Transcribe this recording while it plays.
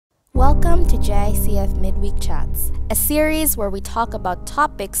Welcome to JICF Midweek Chats, a series where we talk about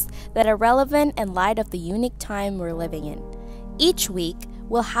topics that are relevant in light of the unique time we're living in. Each week,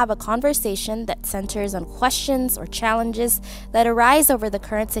 we'll have a conversation that centers on questions or challenges that arise over the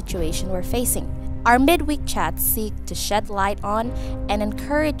current situation we're facing. Our midweek chats seek to shed light on and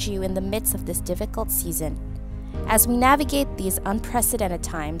encourage you in the midst of this difficult season. As we navigate these unprecedented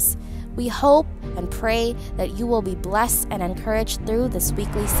times, we hope and pray that you will be blessed and encouraged through this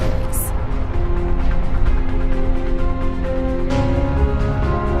weekly series.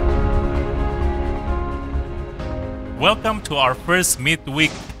 Welcome to our first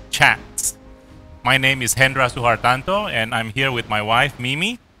midweek chats. My name is Hendra Suhartanto, and I'm here with my wife,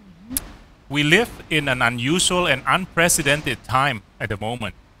 Mimi. We live in an unusual and unprecedented time at the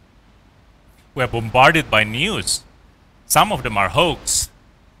moment. We're bombarded by news. Some of them are hoax,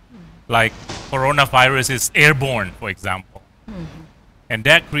 like coronavirus is airborne, for example. And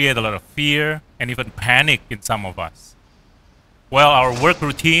that creates a lot of fear and even panic in some of us. Well, our work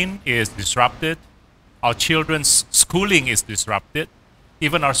routine is disrupted. Our children's schooling is disrupted.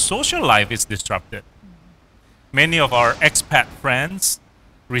 Even our social life is disrupted. Many of our expat friends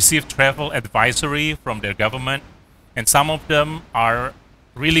receive travel advisory from their government, and some of them are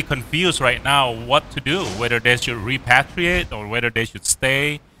really confused right now what to do, whether they should repatriate or whether they should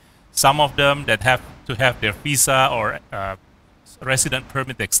stay. Some of them that have to have their visa or resident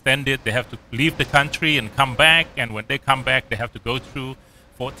permit extended, they have to leave the country and come back, and when they come back, they have to go through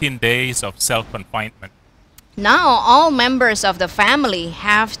 14 days of self-confinement. Now all members of the family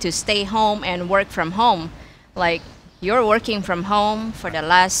have to stay home and work from home. Like you're working from home for the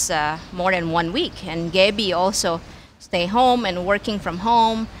last more than 1 week, and Gabby also stay home and working from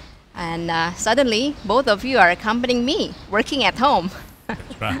home, and suddenly both of you are accompanying me working at home.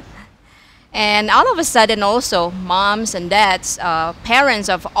 That's right. And all of a sudden also moms and dads, parents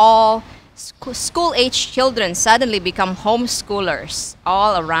of all school-age children suddenly become homeschoolers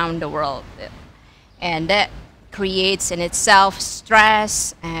all around the world. And that creates in itself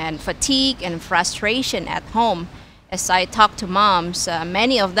stress and fatigue and frustration at home. As I talk to moms,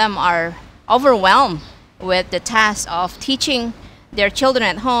 many of them are overwhelmed with the task of teaching their children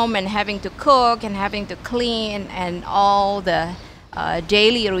at home and having to cook and having to clean and all the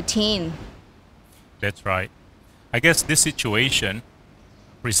daily routine. That's right. I guess this situation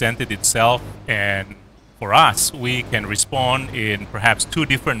presented itself, and for us, we can respond in perhaps two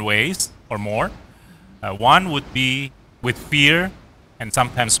different ways or more. One would be with fear and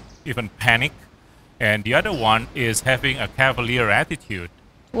sometimes even panic, and the other one is having a cavalier attitude.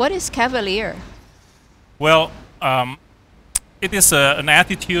 What is cavalier? Well, it is an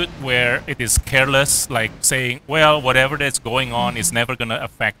attitude where it is careless, like saying, well, whatever that's going on is never going to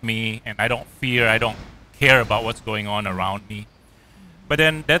affect me, and I don't care about what's going on around me. But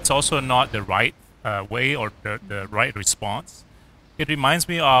then that's also not the right way or the right response. It reminds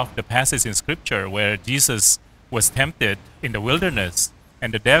me of the passage in Scripture where Jesus was tempted in the wilderness,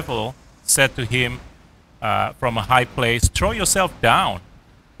 and the devil said to him from a high place, "Throw yourself down.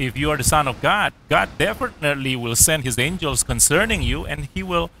 If you are the Son of God, God definitely will send His angels concerning you, and He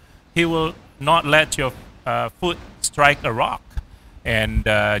will not let your foot strike a rock." And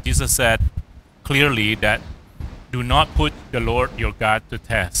Jesus said clearly that do not put the Lord your God to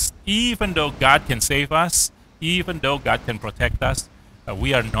test. Even though God can save us, even though God can protect us,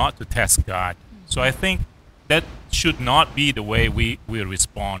 we are not to test God. So I think that should not be the way we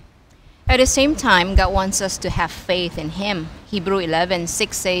respond. At the same time, God wants us to have faith in Him. Hebrews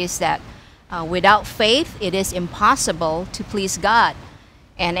 11:6 says that without faith, it is impossible to please God.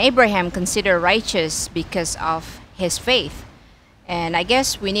 And Abraham considered righteous because of his faith. And I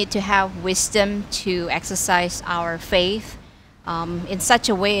guess we need to have wisdom to exercise our faith in such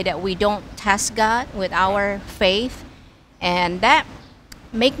a way that we don't test God with our faith. And that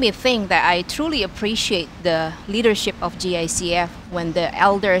make me think that I truly appreciate the leadership of JICF when the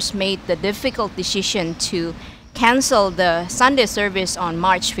elders made the difficult decision to cancel the Sunday service on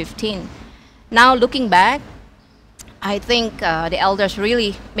March 15. Now looking back, I think the elders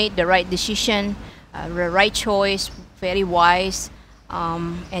really made the right decision, the right choice, very wise.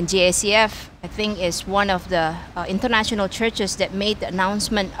 And JICF, I think, is one of the international churches that made the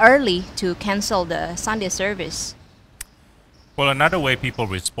announcement early to cancel the Sunday service. Well, another way people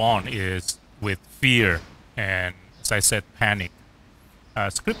respond is with fear and, as I said, panic.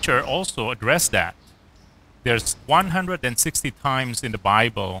 Scripture also addressed that. There's 160 times in the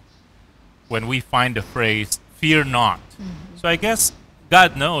Bible when we find the phrase, "fear not." So I guess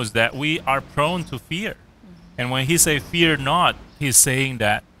God knows that we are prone to fear. And when He says, "fear not," He's saying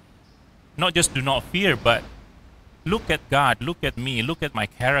that not just do not fear, but look at God, look at me, look at my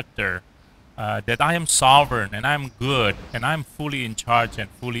character, that I am sovereign and I'm good and I'm fully in charge and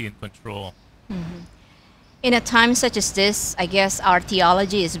fully in control. In a time such as this, I guess our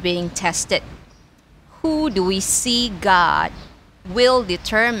theology is being tested. Who do we see God will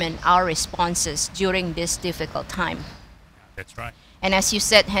determine our responses during this difficult time. That's right. And as you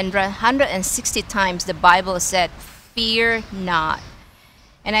said, Hendra, 160 times the Bible said, fear not.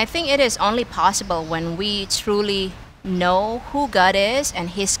 And I think it is only possible when we truly know who God is and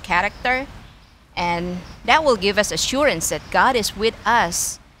His character. And that will give us assurance that God is with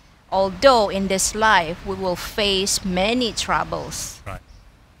us. Although in this life we will face many troubles. Right.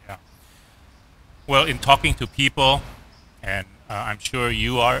 Yeah. Well, in talking to people, and I'm sure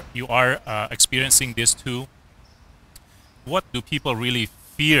you are experiencing this too. What do people really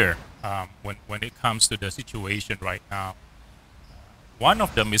fear when it comes to the situation right now? One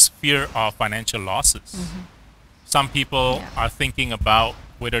of them is fear of financial losses. Some people are thinking about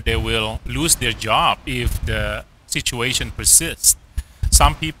whether they will lose their job if the situation persists.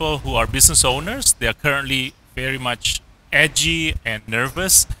 Some people who are business owners, they are currently very much edgy and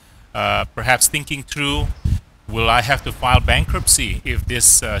nervous, perhaps thinking through, will I have to file bankruptcy if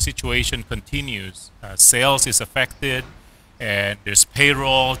this situation continues? Sales is affected, and there's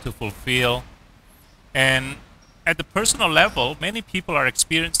payroll to fulfill. And at the personal level, many people are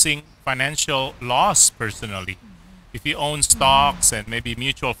experiencing financial loss personally. If you own stocks and maybe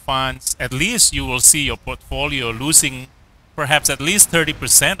mutual funds, at least you will see your portfolio losing perhaps at least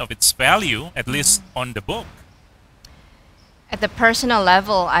 30% of its value, at least on the book. At the personal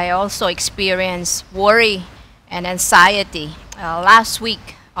level, I also experience worry and anxiety. Last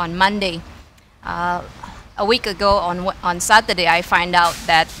week on Monday, a week ago on Saturday, I find out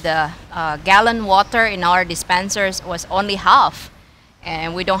that the gallon water in our dispensers was only half,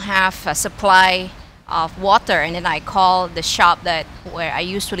 and we don't have a supply of water. And then I called the shop where I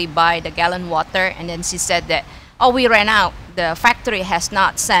usually buy the gallon water, and then she said that, oh, we ran out. The factory has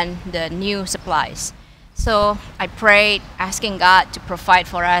not sent the new supplies. So I prayed, asking God to provide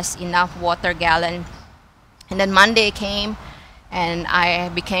for us enough water gallon. And then Monday came, and I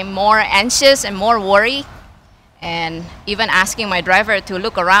became more anxious and more worried, and even asking my driver to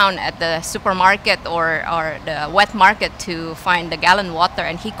look around at the supermarket or the wet market to find the gallon water,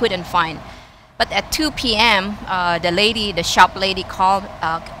 and he couldn't find. But at 2 p.m., the shop lady called,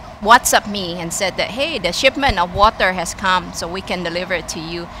 WhatsApp me and said that, hey, the shipment of water has come, so we can deliver it to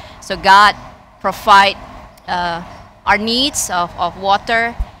you. So God provide our needs of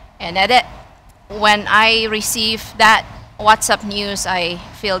water. And when I receive that WhatsApp news, I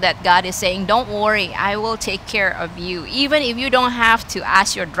feel that God is saying, don't worry, I will take care of you. Even if you don't have to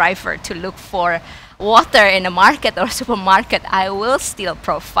ask your driver to look for water in a market or supermarket, I will still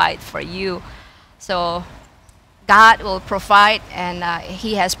provide for you. So God will provide, and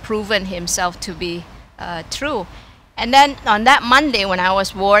He has proven Himself to be true. And then on that Monday, when I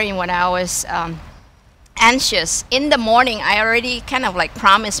was worrying, when I was anxious, in the morning, I already kind of like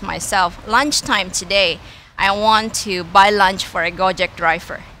promised myself, lunchtime today, I want to buy lunch for a Gojek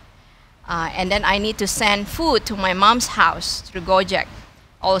driver. And then I need to send food to my mom's house through Gojek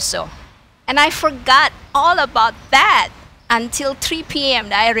also. And I forgot all about that until 3 p.m.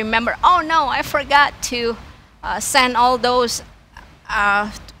 that I remember, oh no, I forgot to send all those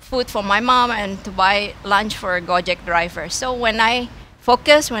food for my mom and to buy lunch for a Gojek driver. So when I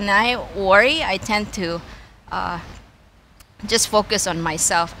focus, when I worry, I tend to just focus on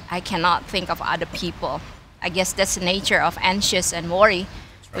myself. I cannot think of other people. I guess that's the nature of anxious and worry.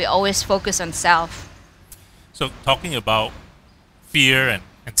 Right. We always focus on self. So talking about fear and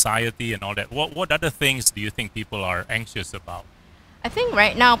anxiety and all that, what other things do you think people are anxious about? I think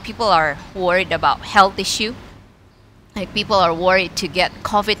right now people are worried about health issue. Like people are worried to get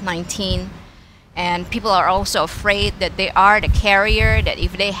COVID-19, and people are also afraid that they are the carrier, that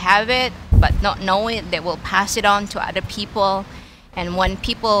if they have it but not know it, they will pass it on to other people. And when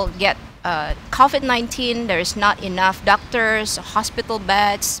people get COVID-19, there is not enough doctors, hospital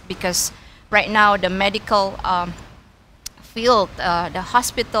beds, because right now the medical field, the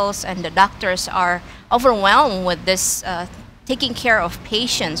hospitals and the doctors are overwhelmed with this taking care of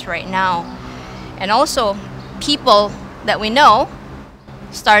patients right now. And also people that we know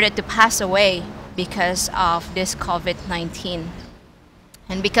started to pass away because of this COVID-19.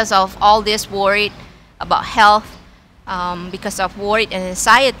 And because of all this worried about health, because of worry and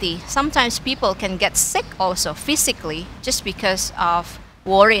anxiety, sometimes people can get sick also physically just because of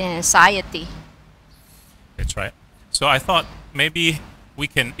worry and anxiety. That's right. So I thought maybe we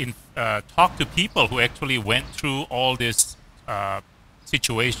can talk to people who actually went through all this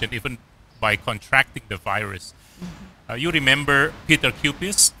situation, even by contracting the virus. You remember Peter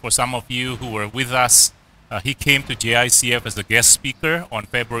Cupis, for some of you who were with us. He came to JICF as a guest speaker on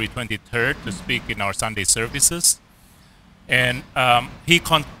February 23rd to speak in our Sunday services. And he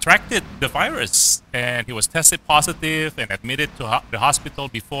contracted the virus, and he was tested positive and admitted to the hospital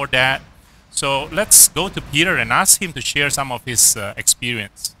before that. So let's go to Peter and ask him to share some of his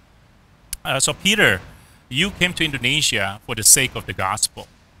experience. So Peter, you came to Indonesia for the sake of the gospel,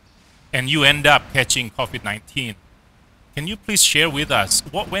 and you end up catching COVID-19. Can you please share with us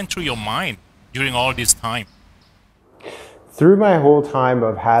what went through your mind during all this time? Through my whole time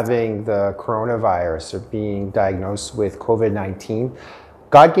of having the coronavirus or being diagnosed with COVID-19,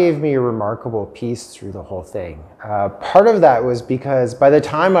 God gave me a remarkable peace through the whole thing. Part of that was because by the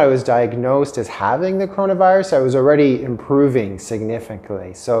time I was diagnosed as having the coronavirus, I was already improving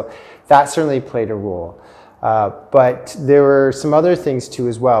significantly. So that certainly played a role. But there were some other things too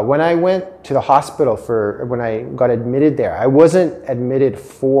as well. When I went to the hospital when I got admitted there, I wasn't admitted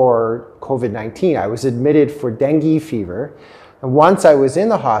for COVID-19. I was admitted for dengue fever. And once I was in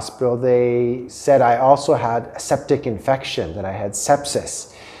the hospital, they said I also had a septic infection, that I had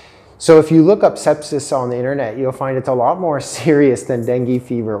sepsis. So if you look up sepsis on the internet, you'll find it's a lot more serious than dengue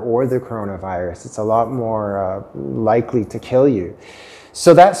fever or the coronavirus. It's a lot more likely to kill you.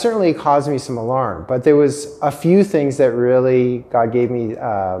 So that certainly caused me some alarm, but there was a few things that really God gave me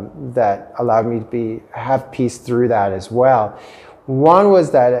that allowed me to have peace through that as well. One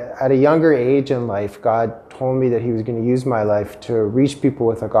was that at a younger age in life, God told me that He was going to use my life to reach people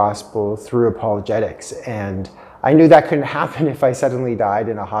with the gospel through apologetics. And I knew that couldn't happen if I suddenly died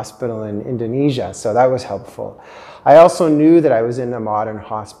in a hospital in Indonesia, so that was helpful. I also knew that I was in a modern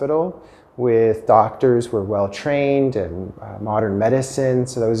hospital with doctors who were well trained and modern medicine,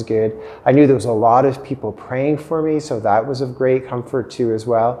 so that was good. I knew there was a lot of people praying for me, so that was of great comfort too as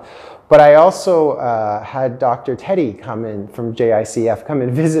well. But I also had Dr. Teddy come in from JICF, come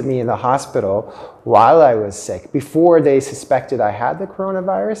and visit me in the hospital while I was sick, before they suspected I had the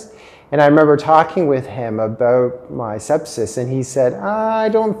coronavirus. And I remember talking with him about my sepsis, and he said, I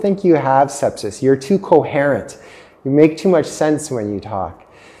don't think you have sepsis. You're too coherent. You make too much sense when you talk.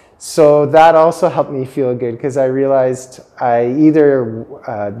 So that also helped me feel good, because I realized I either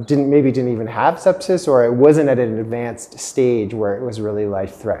maybe didn't even have sepsis, or it wasn't at an advanced stage where it was really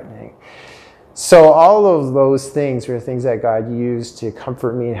life-threatening. So all of those things were things that God used to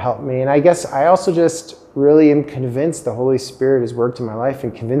comfort me and help me. And I guess I also just really am convinced the Holy Spirit has worked in my life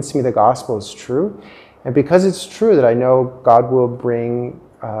and convinced me the gospel is true. And because it's true, that I know God will bring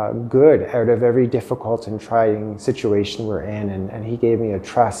good out of every difficult and trying situation we're in, and He gave me a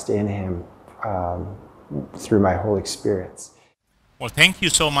trust in Him through my whole experience. Well, thank you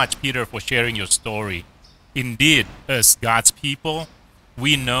so much, Peter, for sharing your story. Indeed, as God's people,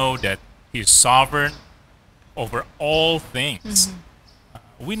 we know that He is sovereign over all things.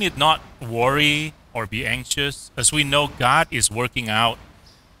 We need not worry or be anxious, as we know God is working out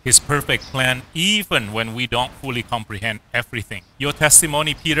His perfect plan, even when we don't fully comprehend everything. Your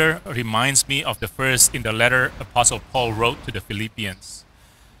testimony, Peter, reminds me of the verse in the letter Apostle Paul wrote to the Philippians.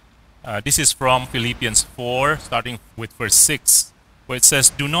 This is from Philippians 4, starting with verse 6, where it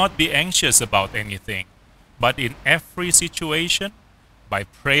says, "Do not be anxious about anything, but in every situation, by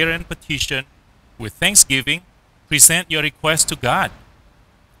prayer and petition, with thanksgiving, present your request to God.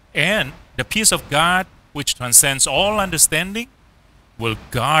 And the peace of God, which transcends all understanding, will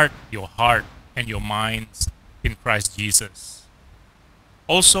guard your heart and your minds in Christ Jesus."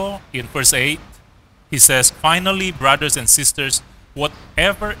 Also, in verse 8, he says, "Finally, brothers and sisters,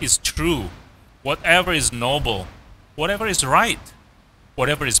 whatever is true, whatever is noble, whatever is right,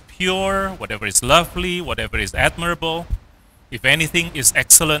 whatever is pure, whatever is lovely, whatever is admirable, if anything is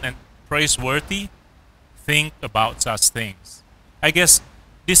excellent and praiseworthy, think about such things." I guess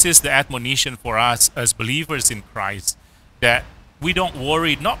this is the admonition for us as believers in Christ, that we don't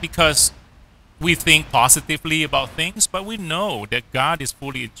worry, not because we think positively about things, but we know that God is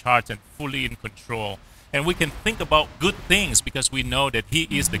fully in charge and fully in control. And we can think about good things because we know that He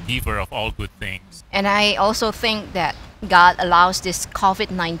is the giver of all good things. And I also think that God allows this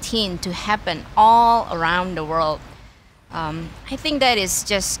COVID-19 to happen all around the world. I think that is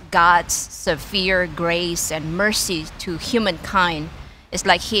just God's severe grace and mercy to humankind. It's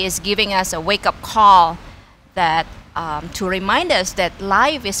like He is giving us a wake-up call that to remind us that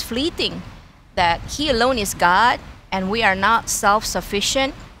life is fleeting, that He alone is God, and we are not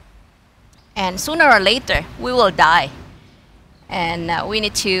self-sufficient. And sooner or later, we will die. And we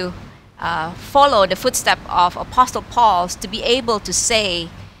need to follow the footsteps of Apostle Paul to be able to say,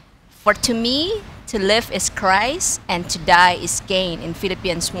 "For to me, to live is Christ, and to die is gain," in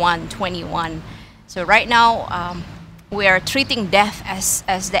Philippians 1:21. So right now, we are treating death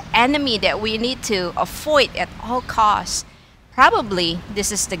as the enemy that we need to avoid at all costs. Probably this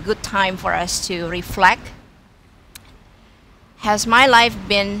is the good time for us to reflect. Has my life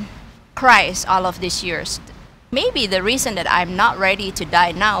been Christ all of these years? Maybe the reason that I'm not ready to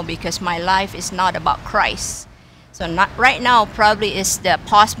die now because my life is not about Christ. So not right now probably is the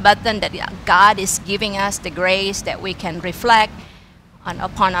pause button that God is giving us the grace that we can reflect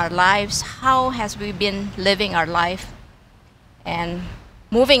upon our lives. How has we been living our life? And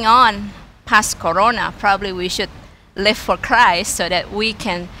moving on past Corona, probably we should live for Christ so that we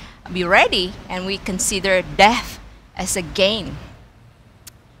can be ready and we consider death as a gain.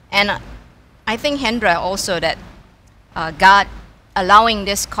 And I think, Hendra, also that God allowing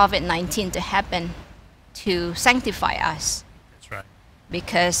this COVID-19 to happen to sanctify us. That's right.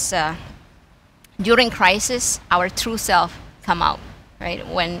 Because during crisis, our true self come out, right?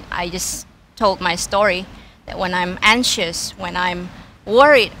 When I just told my story, that when I'm anxious, when I'm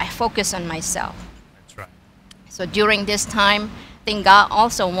worried, I focus on myself. That's right. So during this time, I think God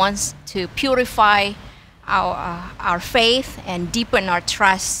also wants to purify our faith and deepen our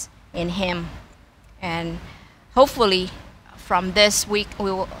trust in Him. And hopefully from this week,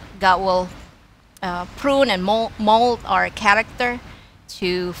 God will prune and mold our character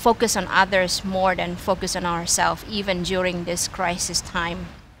to focus on others more than focus on ourselves, even during this crisis time.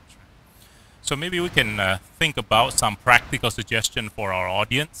 So maybe we can think about some practical suggestion for our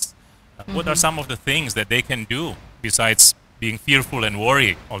audience. What are some of the things that they can do besides being fearful and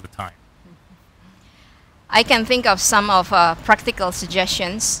worried all the time? I can think of some of practical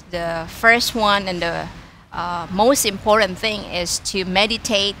suggestions. The first one and the most important thing is to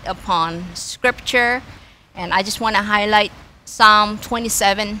meditate upon Scripture. And I just want to highlight Psalm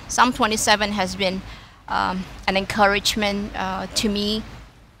 27. Psalm 27 has been an encouragement to me.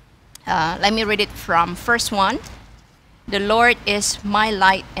 Let me read it from verse 1. The Lord is my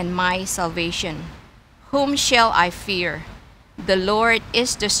light and my salvation. Whom shall I fear? The Lord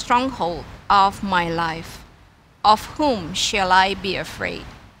is the stronghold of my life. Of whom shall I be afraid?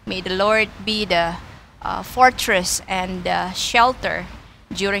 May the Lord be the fortress and shelter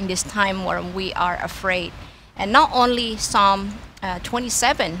during this time where we are afraid. And not only Psalm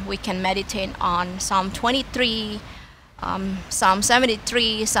 27, we can meditate on Psalm 23, Psalm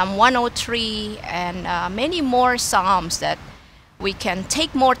 73, Psalm 103, and many more Psalms that we can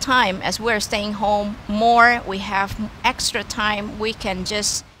take more time as we're staying home more. We have extra time. We can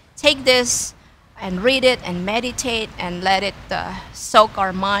just take this and read it and meditate and let it soak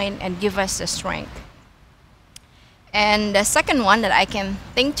our mind and give us the strength. And the second one that I can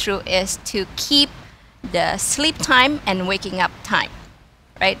think through is to keep the sleep time and waking up time,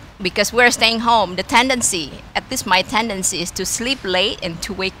 right? Because we're staying home, the tendency, at least my tendency, is to sleep late and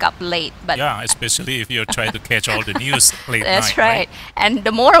to wake up late. But yeah, especially if you're trying to catch all the news late that's night. Right. And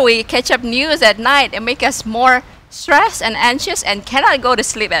the more we catch up news at night, it makes us more stressed and anxious and cannot go to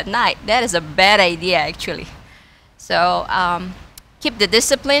sleep at night. That is a bad idea, actually. So keep the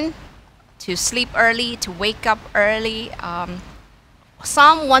discipline to sleep early, to wake up early.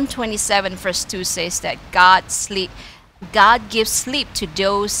 Psalm 127 verse 2 says that God gives sleep to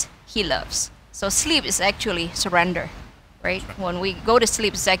those He loves. So sleep is actually surrender, right? When we go to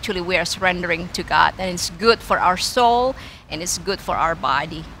sleep, it's actually we are surrendering to God, and it's good for our soul and it's good for our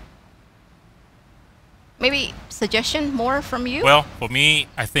body. Maybe suggestion more from you? Well, for me,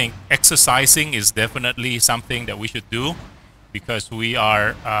 I think exercising is definitely something that we should do because we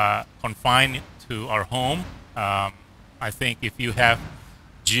are confined to our home. I think if you have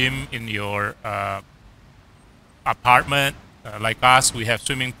gym in your apartment, like us, we have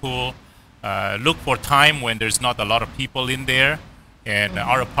swimming pool. Look for time when there's not a lot of people in there. And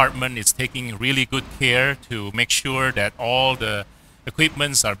our apartment is taking really good care to make sure that all the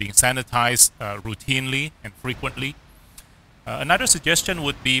equipments are being sanitized routinely and frequently. Another suggestion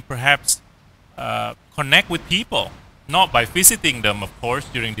would be perhaps connect with people, not by visiting them, of course,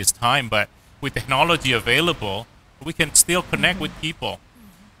 during this time, but with technology available, we can still connect with people.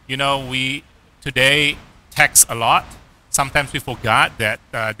 You know, we today text a lot. Sometimes we forgot that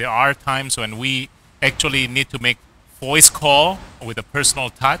there are times when we actually need to make voice call with a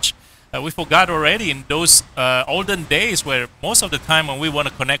personal touch. We forgot already in those olden days where most of the time when we want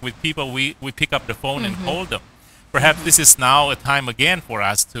to connect with people, we pick up the phone and call them. Perhaps this is now a time again for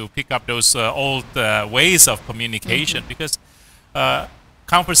us to pick up those old ways of communication because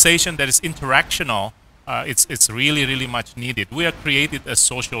conversation that is interactional, it's really, really much needed. We are created as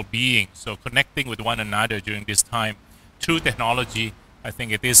social beings, so connecting with one another during this time through technology, I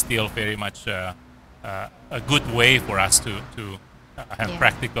think it is still very much a good way for us to and Yeah.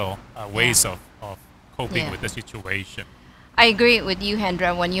 practical ways of coping Yeah. with the situation. I agree with you,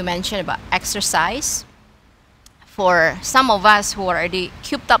 Hendra, when you mentioned about exercise. For some of us who are already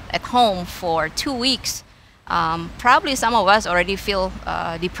cooped up at home for 2 weeks, probably some of us already feel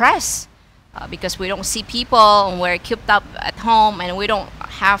depressed because we don't see people and we're cooped up at home and we don't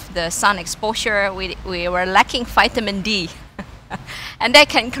have the sun exposure. We were lacking vitamin D, and that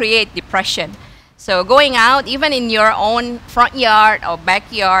can create depression. So going out, even in your own front yard or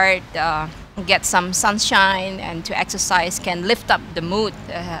backyard, get some sunshine and to exercise can lift up the mood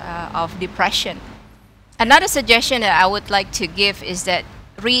of depression. Another suggestion that I would like to give is that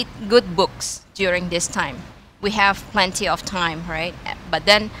read good books during this time. We have plenty of time, right? But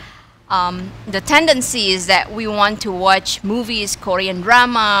then the tendency is that we want to watch movies, Korean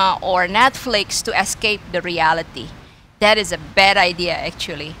drama, or Netflix to escape the reality. That is a bad idea,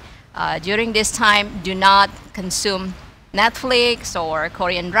 actually. During this time, do not consume Netflix or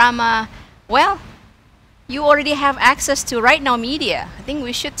Korean drama. Well, you already have access to Right Now Media. I think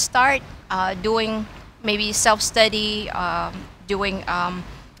we should start doing maybe self-study, doing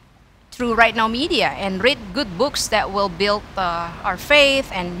through Right Now Media, and read good books that will build our faith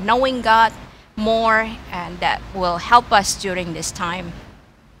and knowing God more, and that will help us during this time.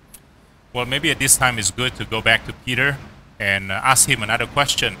 Well, maybe at this time it's good to go back to Peter and ask him another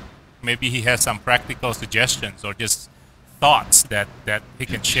question. Maybe he has some practical suggestions or just thoughts that he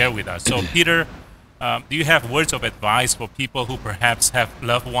can share with us. So Peter, do you have words of advice for people who perhaps have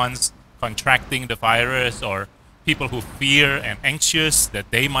loved ones contracting the virus, or people who fear and anxious that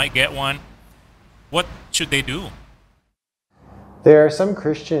they might get one? What should they do? There are some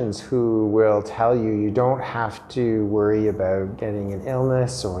Christians who will tell you you don't have to worry about getting an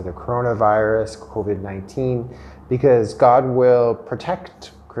illness or the coronavirus, COVID-19, because God will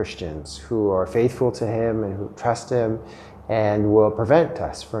protect Christians who are faithful to Him and who trust Him, and will prevent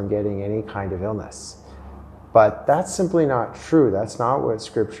us from getting any kind of illness. But that's simply not true. That's not what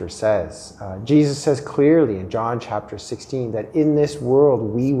Scripture says. Jesus says clearly in John chapter 16 that in this world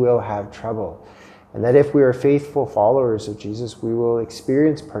we will have trouble, and that if we are faithful followers of Jesus, we will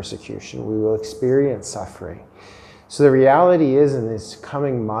experience persecution, we will experience suffering. So the reality is, in these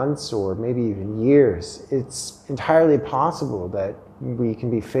coming months or maybe even years, it's entirely possible that we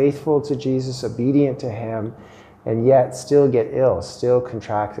can be faithful to Jesus, obedient to Him, and yet still get ill, still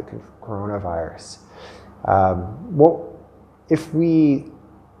contract the coronavirus. If we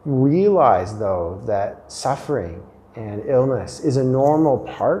realize, though, that suffering and illness is a normal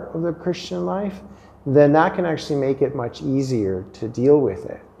part of the Christian life, then that can actually make it much easier to deal with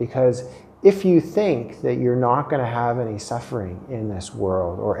it. Because if you think that you're not going to have any suffering in this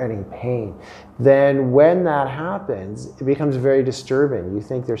world or any pain, then when that happens, it becomes very disturbing. You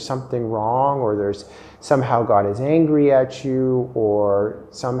think there's something wrong, or there's somehow God is angry at you, or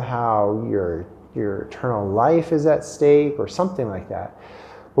somehow your eternal life is at stake, or something like that.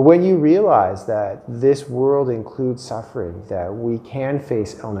 But when you realize that this world includes suffering, that we can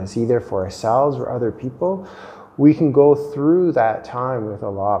face illness either for ourselves or other people, we can go through that time with a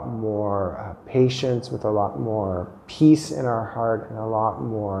lot more patience, with a lot more peace in our heart, and a lot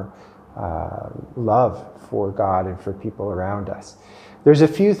more love for God and for people around us. There's a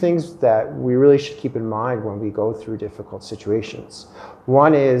few things that we really should keep in mind when we go through difficult situations.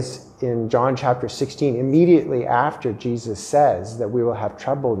 One is in John chapter 16, immediately after Jesus says that we will have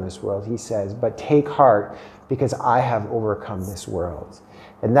trouble in this world, He says, "But take heart, because I have overcome this world."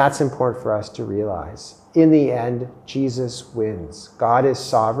 And that's important for us to realize. In the end, Jesus wins. God is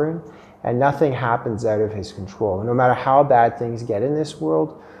sovereign, and nothing happens out of His control. And no matter how bad things get in this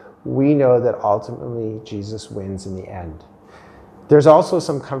world, we know that ultimately Jesus wins in the end. There's also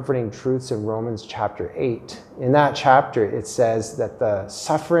some comforting truths in Romans chapter 8. In that chapter, it says that the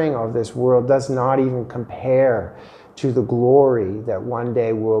suffering of this world does not even compare to the glory that one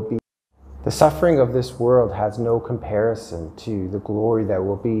day will be. The suffering of this world has no comparison to the glory that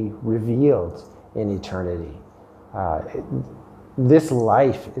will be revealed in eternity. This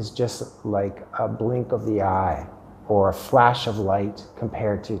life is just like a blink of the eye or a flash of light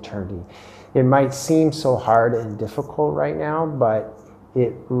compared to eternity. It might seem so hard and difficult right now, but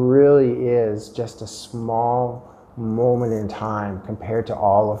it really is just a small moment in time compared to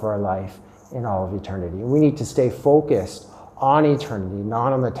all of our life in all of eternity. We need to stay focused on eternity,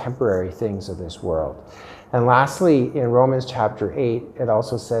 not on the temporary things of this world. And lastly, in Romans chapter 8, it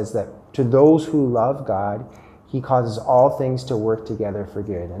also says that to those who love God, He causes all things to work together for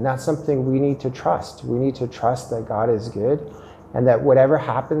good. And that's something we need to trust. We need to trust that God is good, and that whatever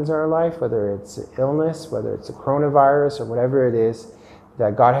happens in our life, whether it's illness, whether it's a coronavirus, or whatever it is,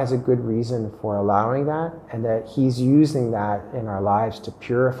 that God has a good reason for allowing that, and that He's using that in our lives to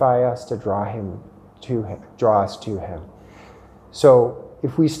purify us, to draw us to Him. So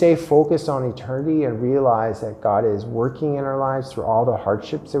if we stay focused on eternity and realize that God is working in our lives through all the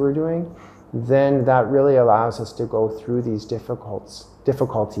hardships that we're doing, then that really allows us to go through these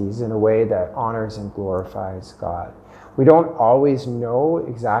difficulties in a way that honors and glorifies God. We don't always know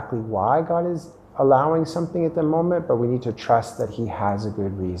exactly why God is allowing something at the moment, but we need to trust that He has a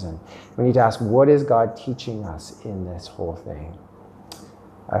good reason. We need to ask, what is God teaching us in this whole thing?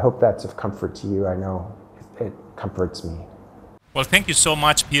 I hope that's of comfort to you. I know it comforts me. Well, thank you so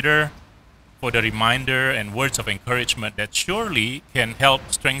much, Peter, for the reminder and words of encouragement that surely can help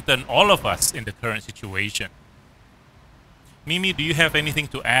strengthen all of us in the current situation. Mimi, do you have anything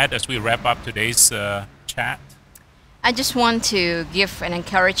to add as we wrap up today's chat? I just want to give an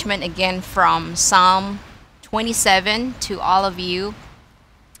encouragement again from Psalm 27 to all of you,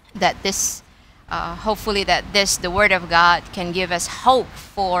 that this, hopefully the Word of God can give us hope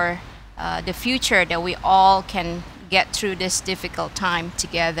for the future, that we all can get through this difficult time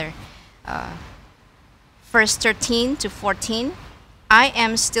together. Verse 13 to 14, I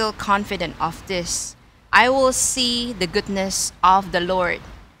am still confident of this. I will see the goodness of the Lord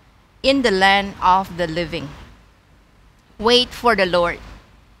in the land of the living. Wait for the Lord.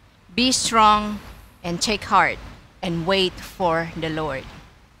 Be strong and take heart and wait for the Lord.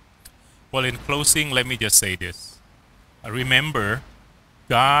 Well, in closing, let me just say this. Remember,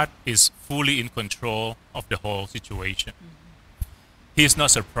 God is fully in control of the whole situation. He is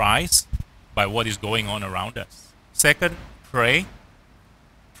not surprised by what is going on around us. Second, pray.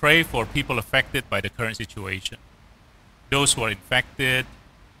 Pray for people affected by the current situation. Those who are infected,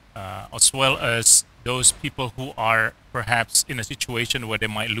 as well as those people who are perhaps in a situation where they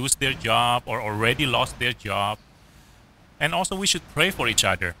might lose their job or already lost their job. And also we should pray for each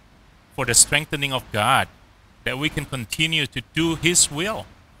other, for the strengthening of God, that we can continue to do His will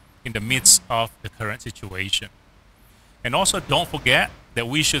in the midst of the current situation. And also don't forget that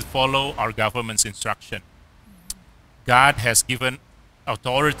we should follow our government's instruction. God has given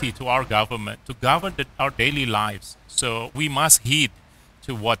authority to our government to govern our daily lives. So we must heed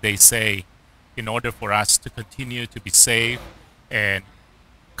to what they say in order for us to continue to be safe and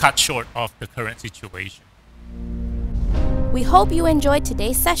cut short of the current situation. We hope you enjoyed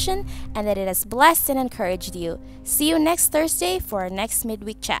today's session and that it has blessed and encouraged you. See you next Thursday for our next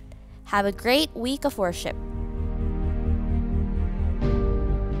midweek chat. Have a great week of worship.